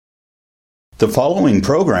The following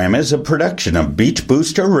program is a production of Beach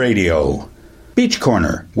Booster Radio. Beach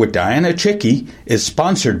Corner with Dianna Chycki is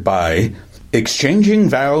sponsored by Exchanging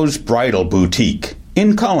Vows Bridal Boutique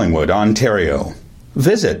in Collingwood, Ontario.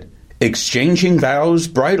 Visit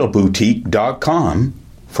exchangingvowsbridalboutique.com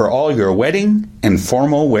for all your wedding and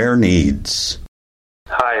formal wear needs.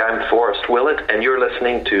 Hi, I'm Forrest Willett, and you're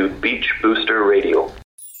listening to Beach Booster Radio.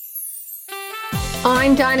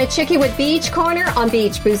 I'm Dianna Chycki with Beach Corner on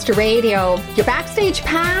Beach Booster Radio, your backstage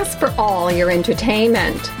pass for all your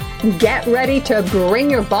entertainment. Get ready to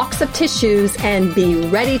bring your box of tissues and be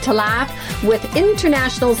ready to laugh with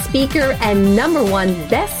international speaker and #1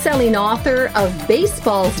 best-selling author of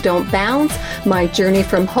Baseballs Don't Bounce, My Journey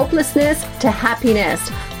from Hopelessness to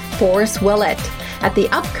Happiness, Forrest Willett, at the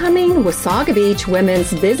upcoming Wasaga Beach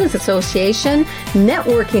Women's Business Association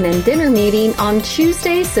networking and dinner meeting on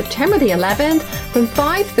Tuesday, September the 11th from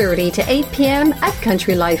 5:30 to 8 p.m. at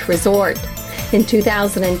Country Life Resort. In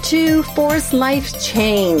 2002, Forrest's life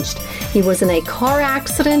changed. He was in a car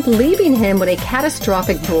accident, leaving him with a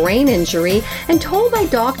catastrophic brain injury, and told by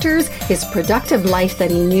doctors his productive life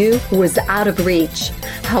that he knew was out of reach.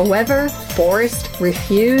 However, Forrest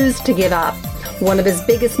refused to give up. One of his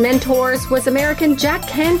biggest mentors was American Jack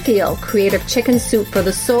Canfield, creator of Chicken Soup for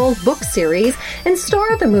the Soul book series and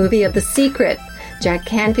star of the movie of The Secret. Jack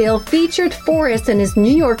Canfield featured Forrest in his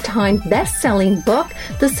New York Times best-selling book,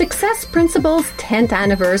 The Success Principles 10th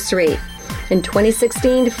Anniversary. In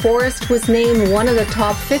 2016, Forrest was named one of the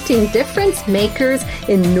top 15 difference makers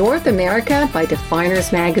in North America by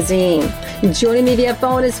Definers magazine. Joining me via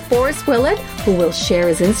phone is Forrest Willett, who will share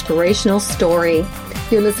his inspirational story.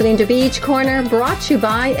 You're listening to Beach Corner, brought to you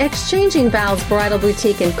by Exchanging Vows Bridal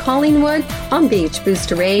Boutique in Collingwood on Beach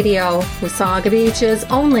Booster Radio, Wasaga Beach's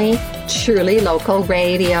only truly local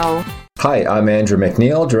radio. Hi, I'm Andrew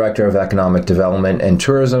McNeil, Director of Economic Development and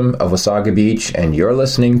Tourism of Wasaga Beach, and you're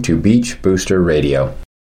listening to Beach Booster Radio.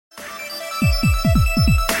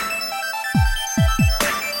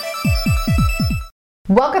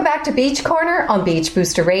 Welcome back to Beach Corner on Beach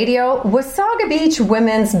Booster Radio. Wasaga Beach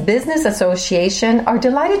Women's Business Association are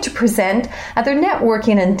delighted to present at their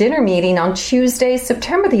networking and dinner meeting on Tuesday,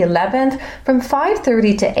 September the 11th from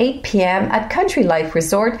 5:30 to 8 p.m. at Country Life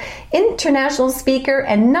Resort, international speaker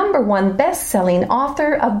and #1 best-selling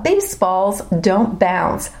author of Baseballs Don't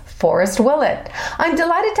Bounce, Forrest Willett. I'm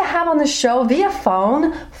delighted to have on the show via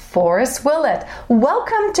phone Forrest Willett.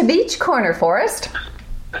 Welcome to Beach Corner, Forrest.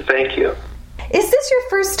 Thank you. Is this your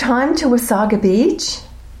first time to Wasaga Beach?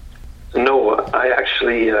 No, I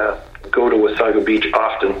actually go to Wasaga Beach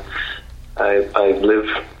often. I live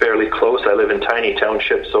fairly close. I live in Tiny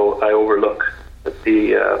Township, so I overlook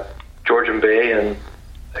the Georgian Bay, and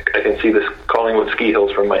I can see the Collingwood ski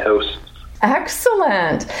hills from my house.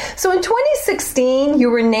 Excellent. So in 2016,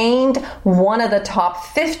 you were named one of the top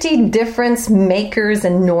 50 difference makers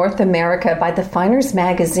in North America by Definers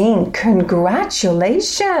magazine.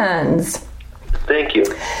 Congratulations. Thank you.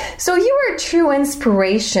 So you are a true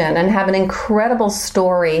inspiration and have an incredible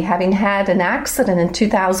story, having had an accident in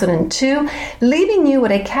 2002, leaving you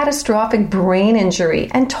with a catastrophic brain injury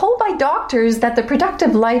and told by doctors that the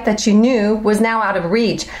productive life that you knew was now out of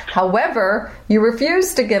reach. However, you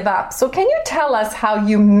refused to give up. So can you tell us how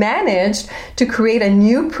you managed to create a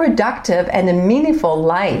new productive and a meaningful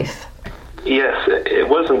life? Yes, it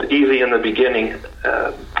wasn't easy in the beginning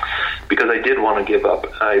because I did want to give up.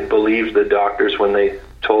 I believed the doctors when they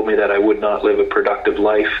told me that I would not live a productive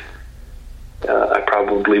life. I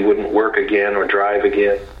probably wouldn't work again or drive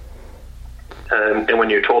again. And when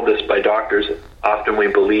you're told this by doctors, often we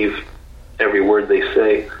believe every word they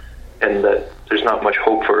say and that there's not much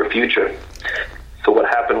hope for a future. So what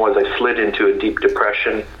happened was I slid into a deep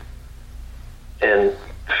depression and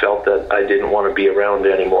felt that I didn't want to be around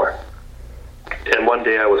anymore. And one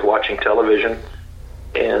day I was watching television,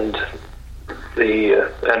 and the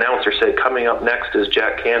announcer said, coming up next is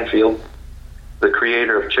Jack Canfield, the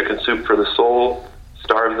creator of Chicken Soup for the Soul,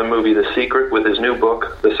 star of the movie The Secret, with his new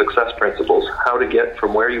book, The Success Principles, How to Get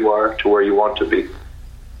from Where You Are to Where You Want to Be.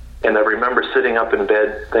 And I remember sitting up in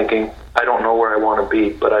bed thinking, I don't know where I want to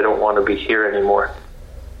be, but I don't want to be here anymore.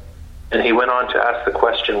 And he went on to ask the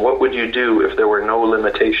question, what would you do if there were no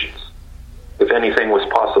limitations, if anything was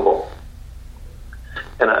possible?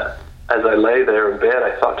 And as I lay there in bed,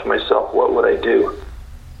 I thought to myself, what would I do?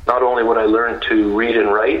 Not only would I learn to read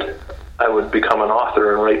and write, I would become an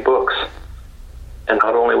author and write books. And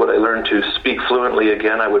not only would I learn to speak fluently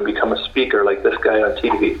again, I would become a speaker like this guy on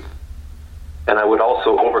TV. And I would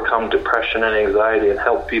also overcome depression and anxiety and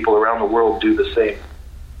help people around the world do the same.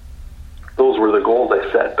 Those were the goals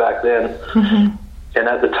I set back then. Mm-hmm. And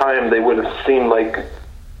at the time, they would have seemed like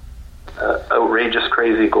a outrageous,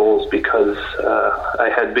 crazy goals because I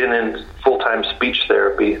had been in full-time speech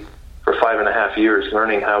therapy for 5.5 years,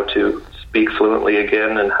 learning how to speak fluently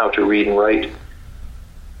again and how to read and write.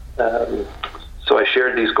 So I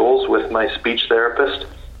shared these goals with my speech therapist.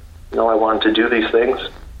 I wanted to do these things,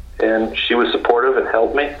 and she was supportive and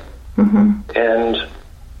helped me. And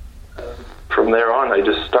from there on, I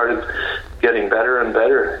just started getting better and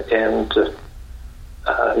better. And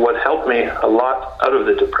what helped me a lot out of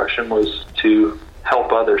the depression was to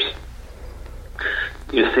help others.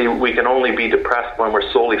 You see, we can only be depressed when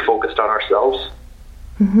we're solely focused on ourselves.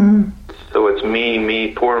 So it's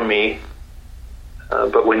me, poor me.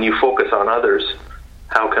 But when you focus on others,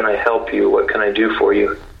 how can I help you? What can I do for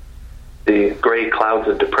you? The gray clouds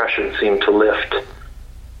of depression seem to lift.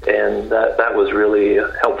 And that was really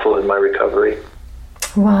helpful in my recovery.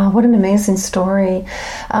 Wow, what an amazing story.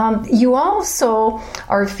 You also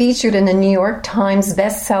are featured in a New York Times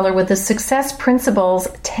bestseller with the Success Principles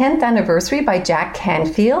 10th Anniversary by Jack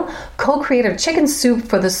Canfield, co-creator of Chicken Soup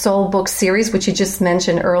for the Soul book series, which you just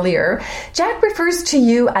mentioned earlier. Jack refers to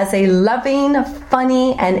you as a loving,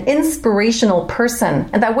 funny, and inspirational person,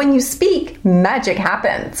 and that when you speak, magic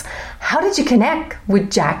happens. How did you connect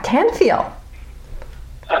with Jack Canfield?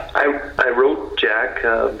 I wrote Jack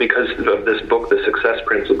because of this book, The Success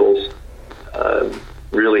Principles,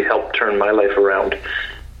 really helped turn my life around.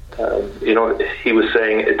 He was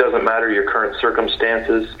saying it doesn't matter your current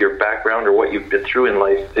circumstances, your background, or what you've been through in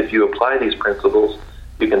life. If you apply these principles,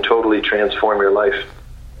 you can totally transform your life.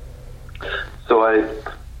 So I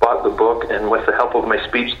bought the book, and with the help of my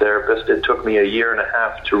speech therapist, it took me 1.5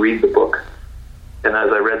 years to read the book. And as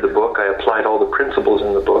I read the book, I applied all the principles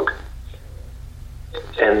in the book.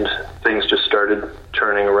 And things just started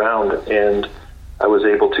turning around, and I was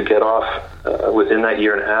able to get off within that 1.5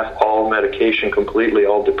 years all medication completely,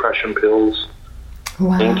 all depression pills,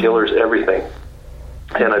 painkillers, everything.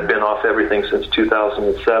 And I've been off everything since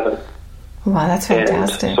 2007. Wow, that's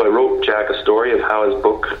fantastic. And so I wrote Jack a story of how his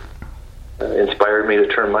book inspired me to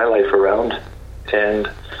turn my life around. And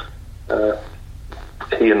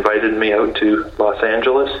he invited me out to Los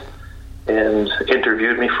Angeles and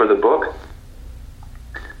interviewed me for the book.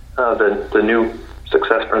 The new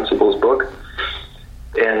Success Principles book,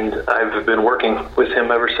 and I've been working with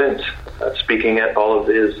him ever since, speaking at all of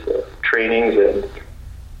his trainings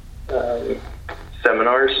and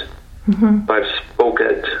seminars. I've spoke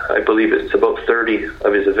at, I believe it's about 30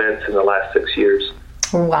 of his events in the last 6 years.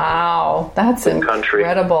 Wow, that's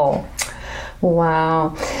incredible.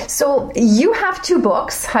 Wow. So you have 2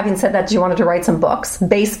 books. Having said that, you wanted to write some books.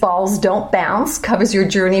 Baseballs Don't Bounce covers your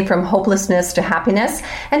journey from hopelessness to happiness.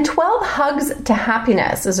 And 12 Hugs to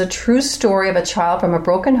Happiness is a true story of a child from a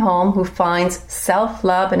broken home who finds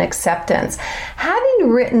self-love and acceptance.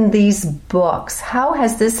 Having written these books, how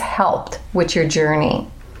has this helped with your journey?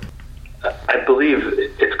 I believe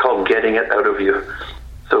it's called getting it out of you.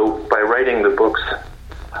 So by writing the books,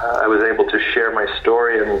 I was able to share my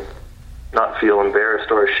story and not feel embarrassed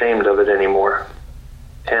or ashamed of it anymore.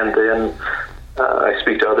 And then I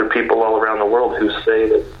speak to other people all around the world who say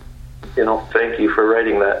that, thank you for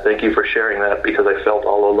writing that, thank you for sharing that, because I felt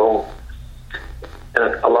all alone.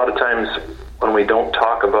 And a lot of times when we don't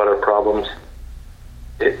talk about our problems,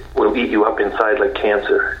 it will eat you up inside like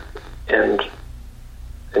cancer and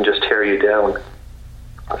just tear you down.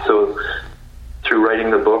 So through writing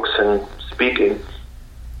the books and speaking,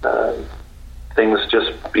 things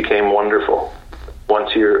just became wonderful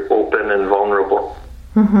once you're open and vulnerable.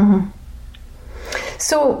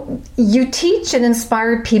 So you teach and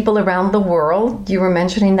inspire people around the world. You were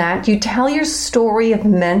mentioning that. You tell your story of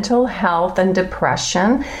mental health and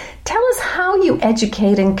depression. Tell us how you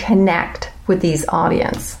educate and connect with these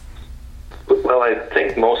audience. Well, I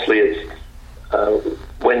think mostly it's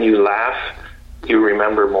when you laugh, you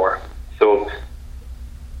remember more. So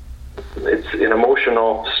it's an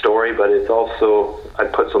emotional story, but it's also, I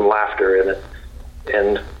put some laughter in it,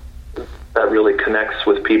 and that really connects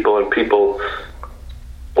with people, and people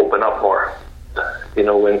open up more.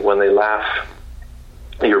 When they laugh,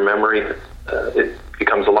 your memory, it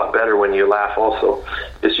becomes a lot better when you laugh also.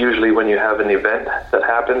 It's usually when you have an event that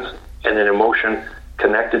happens and an emotion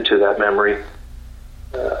connected to that memory,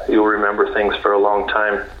 you'll remember things for a long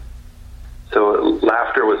time. So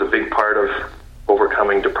laughter was a big part of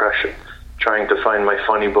overcoming depression, trying to find my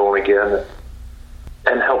funny bone again,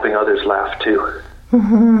 and helping others laugh too.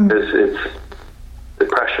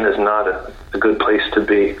 Depression is not a good place to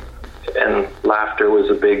be, and laughter was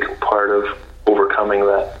a big part of overcoming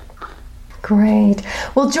that. Great.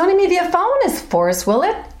 Well, joining me via phone is Forrest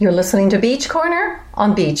Willett. You're listening to Beach Corner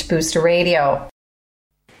on Beach Booster Radio.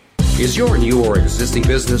 Is your new or existing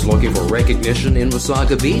business looking for recognition in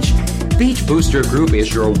Wasaga Beach? Beach Booster Group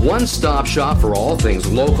is your one-stop shop for all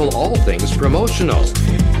things local, all things promotional.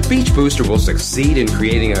 Beach Booster will succeed in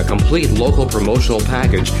creating a complete local promotional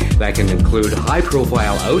package that can include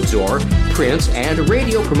high-profile outdoor, print, and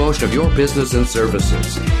radio promotion of your business and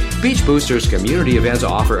services. Beach Booster's community events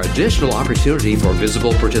offer additional opportunity for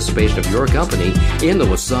visible participation of your company in the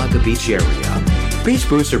Wasaga Beach area. Beach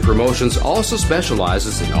Booster Promotions also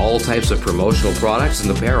specializes in all types of promotional products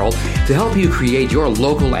and apparel to help you create your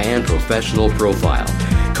local and professional profile.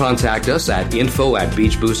 Contact us at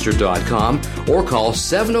info@beachbooster.com or call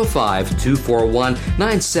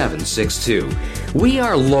 705-241-9762. We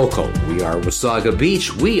are local. We are Wasaga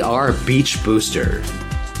Beach. We are Beach Booster.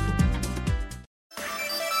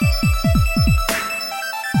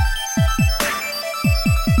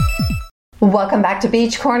 Welcome back to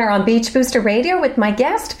Beach Corner on Beach Booster Radio with my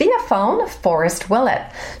guest via phone, Forrest Willett.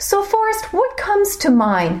 So, Forrest, what comes to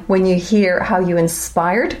mind when you hear how you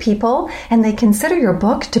inspired people and they consider your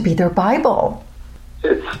book to be their Bible?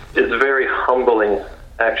 It's very humbling,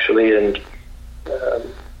 actually, and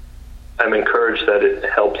I'm encouraged that it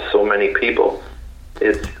helps so many people.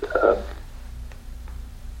 And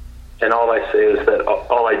all I say is that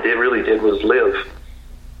all I really did was live.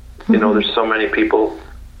 You know, there's so many people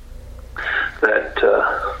that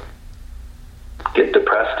get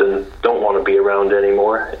depressed and don't want to be around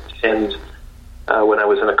anymore. And when I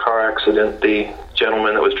was in a car accident, the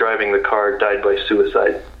gentleman that was driving the car died by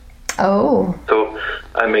suicide. Oh. So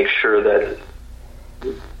I make sure that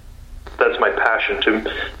that's my passion, to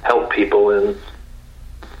help people. And,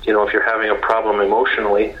 you know, if you're having a problem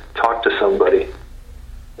emotionally, talk to somebody.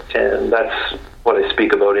 And that's what I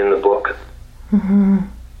speak about in the book. Mm-hmm.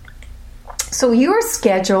 So you're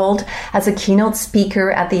scheduled as a keynote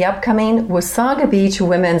speaker at the upcoming Wasaga Beach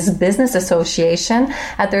Women's Business Association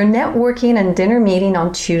at their networking and dinner meeting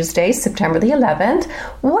on Tuesday, September the 11th.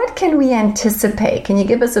 What can we anticipate? Can you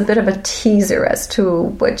give us a bit of a teaser as to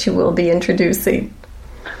what you will be introducing?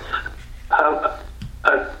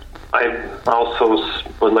 I also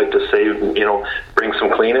would like to say, you know, bring some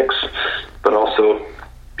Kleenex, but also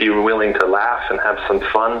be willing to laugh and have some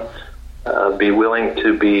fun. Be willing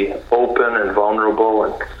to be open and vulnerable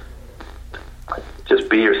and just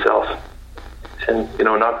be yourself. And, you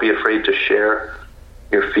know, not be afraid to share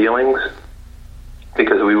your feelings,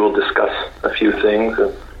 because we will discuss a few things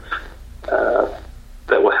that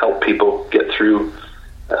will help people get through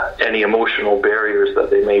any emotional barriers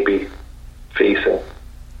that they may be facing.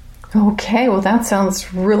 Okay, well, that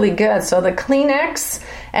sounds really good. So the Kleenex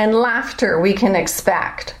and laughter we can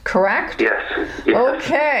expect, correct? Yes.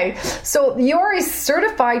 Okay, so you're a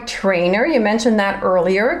certified trainer. You mentioned that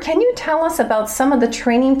earlier. Can you tell us about some of the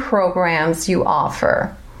training programs you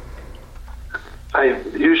offer? I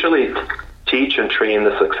usually teach and train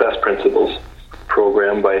the Success Principles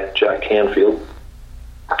program by Jack Canfield.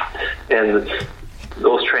 And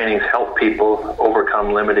those trainings help people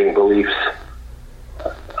overcome limiting beliefs.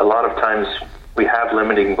 A lot of times we have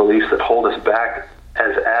limiting beliefs that hold us back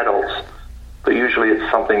as adults, but usually it's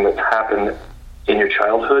something that's happened in your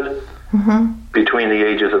childhood, between the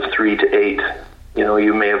ages of 3 to 8. You know,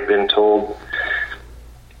 you may have been told,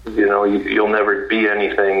 you know, you'll never be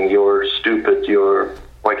anything, you're stupid,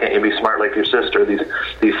 why can't you be smart like your sister? These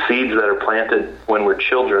seeds that are planted when we're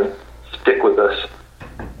children stick with us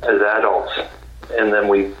as adults, and then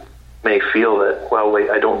we may feel that, well, wait,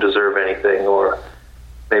 I don't deserve anything, or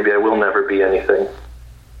maybe I will never be anything.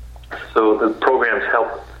 So the programs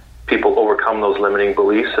help people overcome those limiting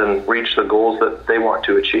beliefs and reach the goals that they want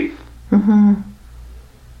to achieve. Mm-hmm.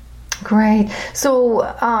 Great. So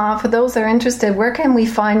for those that are interested, where can we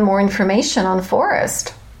find more information on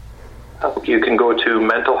Forrest? You can go to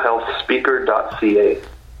mentalhealthspeaker.ca.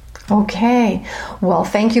 Okay. Well,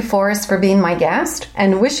 thank you, Forrest, for being my guest,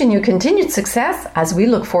 and wishing you continued success as we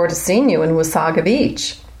look forward to seeing you in Wasaga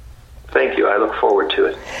Beach. Thank you. I look forward to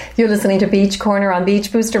it. You're listening to Beach Corner on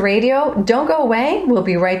Beach Booster Radio. Don't go away. We'll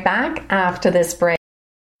be right back after this break.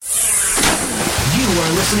 You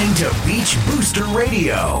are listening to Beach Booster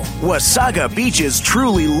Radio, Wasaga Beach's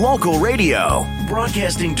truly local radio,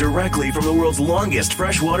 broadcasting directly from the world's longest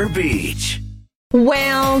freshwater beach.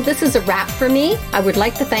 Well, this is a wrap for me. I would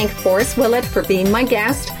like to thank Forrest Willett for being my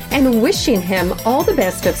guest and wishing him all the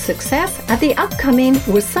best of success at the upcoming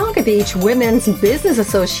Wasaga Beach Women's Business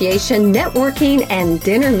Association networking and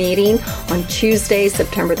dinner meeting on Tuesday,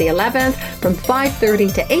 September the 11th from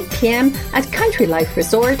 5:30 to 8 p.m. at Country Life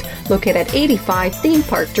Resort, located at 85 Theme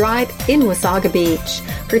Park Drive in Wasaga Beach.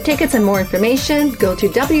 For tickets and more information, go to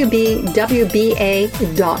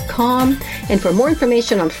WBWBA.com. And for more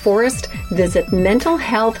information on Forrest, visit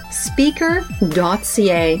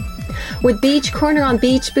mentalhealthspeaker.ca. With Beach Corner on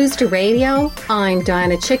Beach Booster Radio, I'm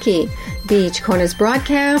Dianna Chycki. Beach Corner's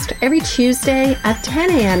broadcast every Tuesday at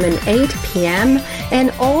 10 a.m. and 8 p.m.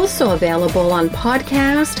 and also available on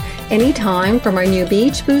podcast anytime from our new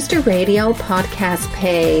Beach Booster Radio podcast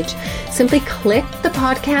page. Simply click the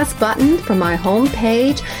podcast button from my home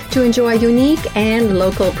page to enjoy unique and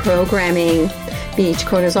local programming. Beach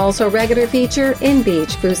Corner is also a regular feature in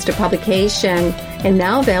Beach Booster publication and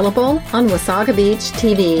now available on Wasaga Beach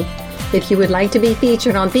TV. If you would like to be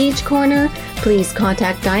featured on Beach Corner, please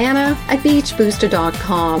contact Dianna at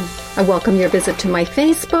beachbooster.com. I welcome your visit to my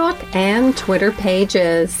Facebook and Twitter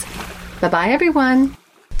pages. Bye-bye, everyone.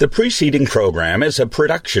 The preceding program is a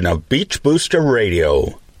production of Beach Booster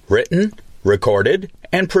Radio, written, recorded,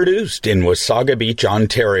 and produced in Wasaga Beach,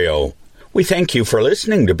 Ontario. We thank you for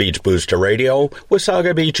listening to Beach Booster Radio,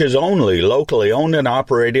 Wasaga Beach's only locally owned and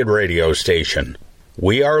operated radio station.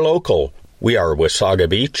 We are local. We are Wasaga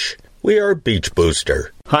Beach. We are Beach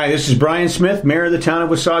Booster. Hi, this is Brian Smith, Mayor of the town of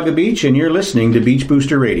Wasaga Beach, and you're listening to Beach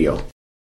Booster Radio.